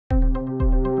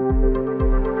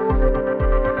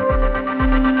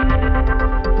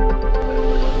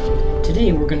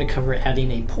Today we're going to cover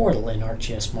adding a portal in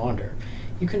ArcGIS Monitor.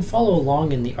 You can follow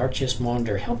along in the ArcGIS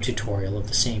Monitor help tutorial of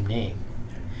the same name.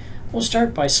 We'll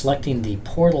start by selecting the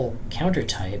portal counter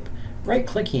type,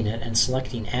 right-clicking it and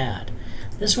selecting Add.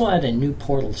 This will add a new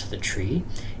portal to the tree,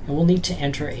 and we'll need to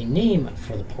enter a name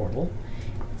for the portal.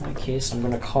 In my case, I'm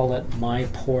going to call it My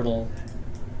Portal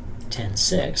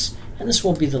 10.6, and this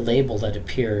will be the label that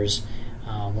appears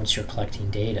once you're collecting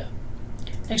data.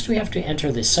 Next, we have to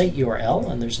enter the site URL,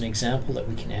 and there's an example that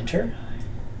we can enter.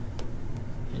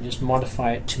 And just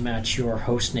modify it to match your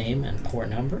host name and port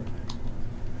number.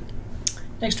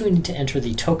 Next, we need to enter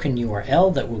the token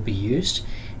URL that will be used.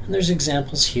 And there's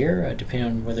examples here, depending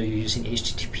on whether you're using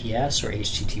HTTPS or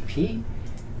HTTP.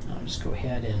 I'll just go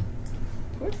ahead and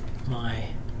put my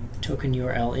token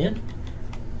URL in.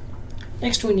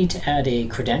 Next, we need to add a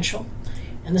credential.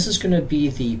 And this is going to be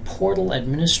the portal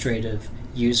administrative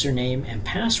username and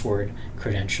password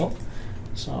credential.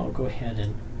 So I'll go ahead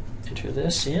and enter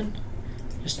this in.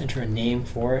 Just enter a name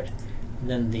for it, and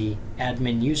then the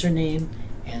admin username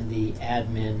and the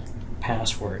admin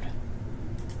password.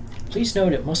 Please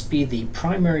note it must be the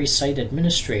primary site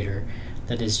administrator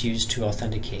that is used to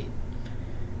authenticate.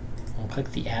 I'll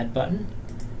click the Add button,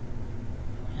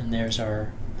 and there's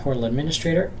our portal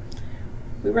administrator.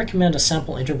 We recommend a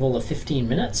sample interval of 15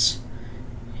 minutes.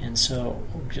 And so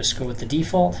we'll just go with the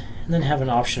default and then have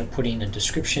an option of putting a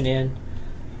description in.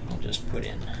 I'll just put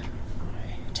in my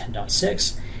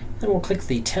 10.6. Then we'll click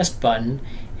the test button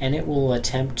and it will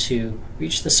attempt to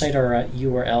reach the site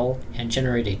URL and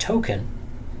generate a token.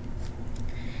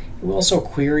 It will also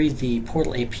query the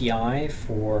portal API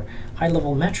for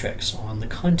high-level metrics on the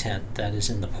content that is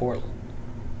in the portal.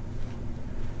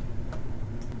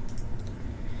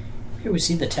 Here we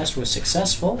see the test was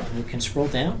successful, and we can scroll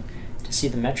down to see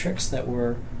the metrics that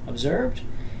were observed,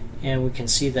 and we can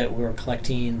see that we're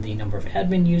collecting the number of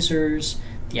admin users,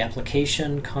 the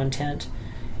application content,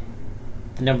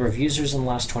 the number of users in the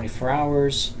last 24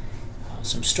 hours,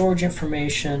 some storage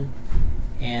information,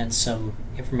 and some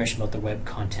information about the web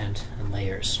content and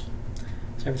layers.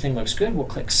 So everything looks good. We'll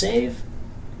click Save.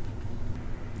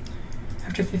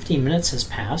 After 15 minutes has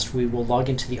passed, we will log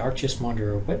into the ArcGIS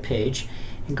Monitor webpage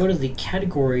and go to the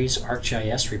Categories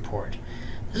ArcGIS report.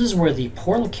 This is where the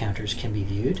portal counters can be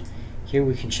viewed. Here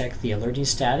we can check the alerting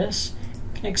status.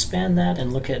 We can expand that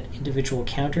and look at individual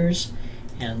counters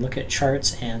and look at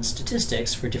charts and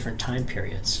statistics for different time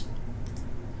periods.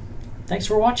 Thanks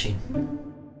for watching.